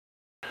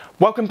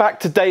Welcome back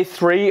to day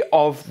 3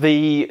 of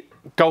the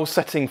goal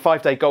setting,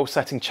 5-day goal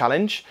setting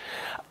challenge.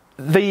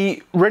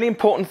 The really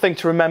important thing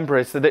to remember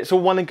is that it's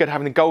all well and good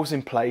having the goals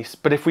in place,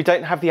 but if we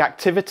don't have the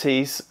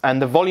activities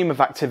and the volume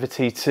of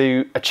activity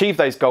to achieve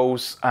those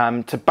goals,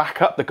 to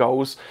back up the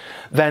goals,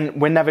 then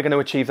we're never going to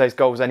achieve those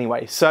goals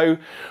anyway. So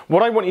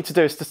what I want you to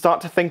do is to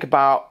start to think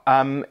about,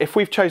 if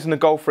we've chosen a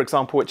goal, for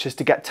example, which is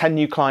to get 10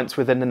 new clients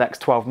within the next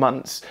 12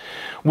 months,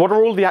 what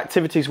are all the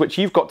activities which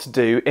you've got to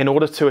do in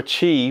order to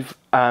achieve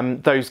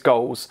those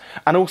goals,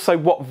 and also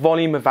what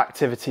volume of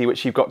activity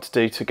which you've got to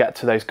do to get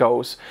to those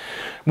goals.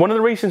 One of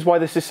the reasons why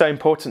this is so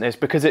important is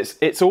because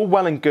it's all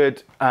well and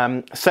good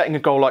setting a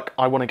goal like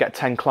I want to get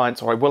 10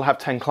 clients, or I will have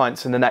 10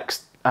 clients in the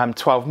next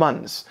 12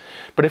 months.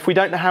 But if we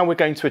don't know how we're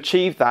going to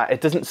achieve that,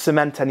 it doesn't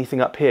cement anything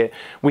up here.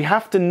 We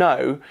have to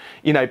know,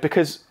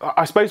 because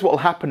I suppose what will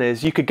happen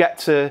is you could get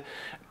to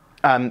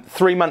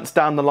 3 months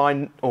down the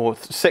line, or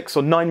 6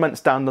 or 9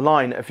 months down the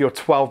line of your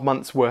 12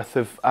 months worth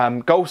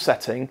of goal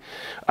setting,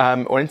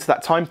 or into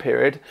that time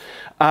period,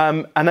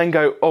 and then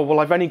go, oh well,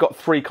 I've only got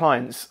 3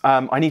 clients,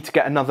 I need to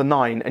get another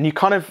 9, and you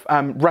kind of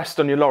rest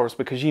on your laurels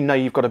because you know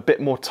you've got a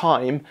bit more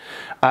time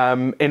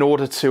in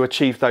order to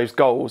achieve those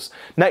goals.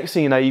 Next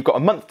thing you know, you've got a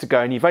month to go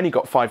and you've only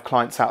got 5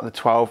 clients out of the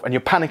 12, and you're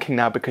panicking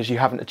now because you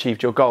haven't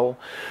achieved your goal.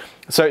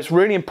 So it's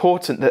really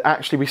important that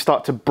actually we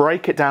start to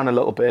break it down a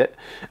little bit.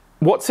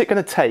 What's it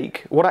going to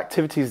take? What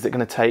activities is it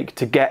going to take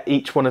to get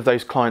each one of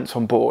those clients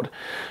on board?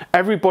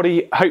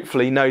 Everybody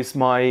hopefully knows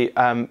my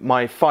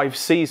my 5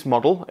 C's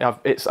model.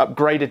 It's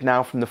upgraded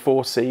now from the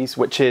 4 C's,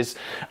 which is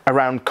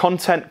around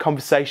content,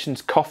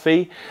 conversations,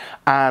 coffee,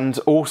 and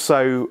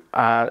also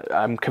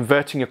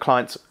converting your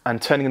clients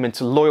and turning them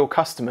into loyal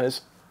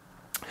customers.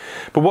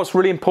 But what's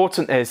really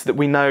important is that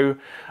we know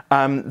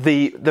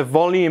the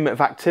volume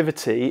of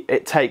activity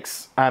it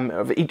takes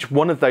of each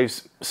one of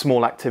those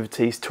small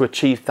activities to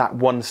achieve that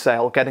one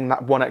sale, getting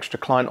that one extra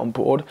client on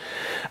board,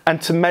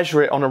 and to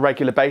measure it on a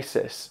regular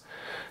basis.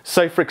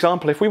 So for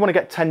example, if we want to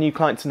get 10 new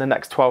clients in the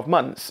next 12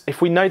 months,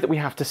 if we know that we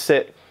have to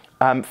sit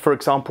for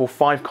example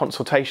 5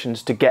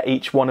 consultations to get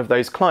each one of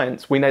those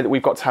clients, we know that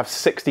we've got to have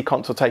 60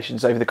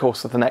 consultations over the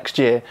course of the next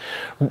year.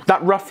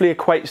 That roughly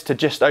equates to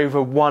just over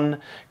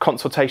 1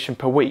 consultation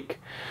per week.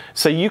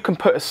 So you can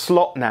put a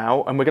slot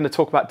now, and we're going to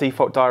talk about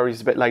default diaries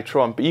a bit later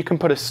on, but you can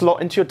put a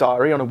slot into your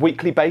diary on a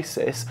weekly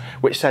basis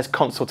which says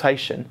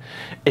consultation.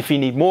 If you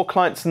need more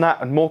clients than that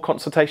and more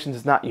consultations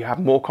than that, you have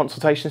more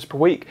consultations per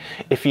week.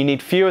 If you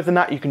need fewer than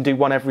that, you can do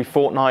one every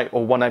fortnight,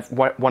 or one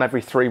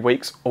every 3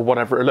 weeks, or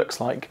whatever it looks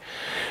like.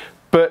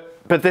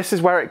 But this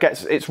is where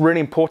it's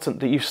really important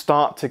that you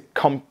start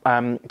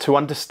to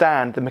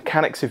understand the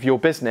mechanics of your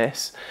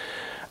business.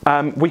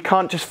 We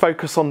can't just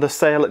focus on the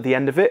sale at the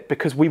end of it,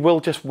 because we will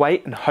just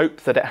wait and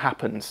hope that it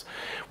happens.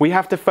 We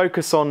have to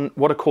focus on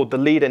what are called the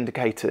lead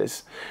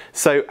indicators.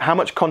 So how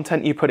much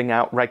content you're putting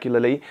out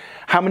regularly,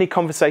 how many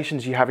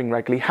conversations you're having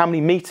regularly, how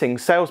many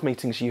meetings, sales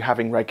meetings you're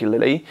having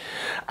regularly,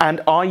 and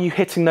are you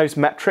hitting those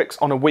metrics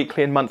on a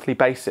weekly and monthly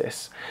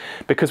basis?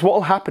 Because what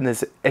will happen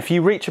is if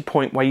you reach a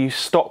point where you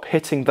stop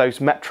hitting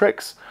those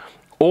metrics,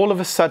 all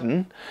of a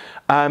sudden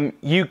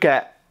you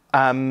get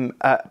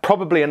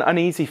probably an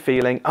uneasy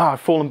feeling. I've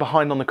fallen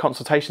behind on the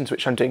consultations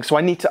which I'm doing, so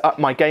I need to up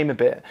my game a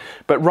bit.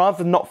 But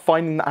rather than not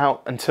finding that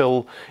out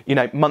until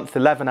month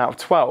 11 out of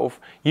 12,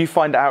 you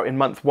find out in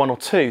month 1 or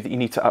 2 that you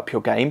need to up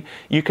your game.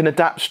 You can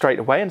adapt straight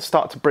away and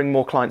start to bring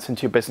more clients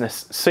into your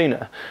business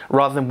sooner,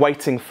 rather than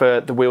waiting for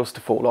the wheels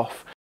to fall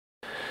off.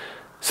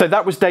 So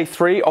that was day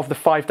 3 of the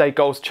 5-day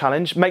goals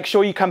challenge. Make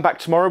sure you come back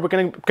tomorrow. We're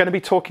going to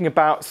be talking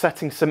about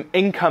setting some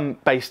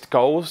income-based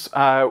goals,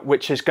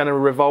 which is going to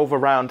revolve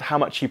around how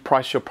much you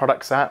price your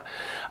products at.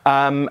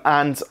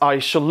 And I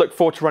shall look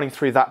forward to running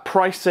through that.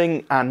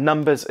 Pricing and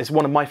numbers is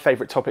one of my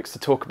favourite topics to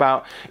talk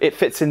about. It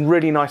fits in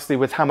really nicely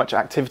with how much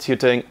activity you're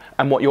doing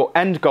and what your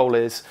end goal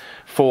is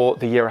for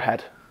the year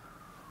ahead.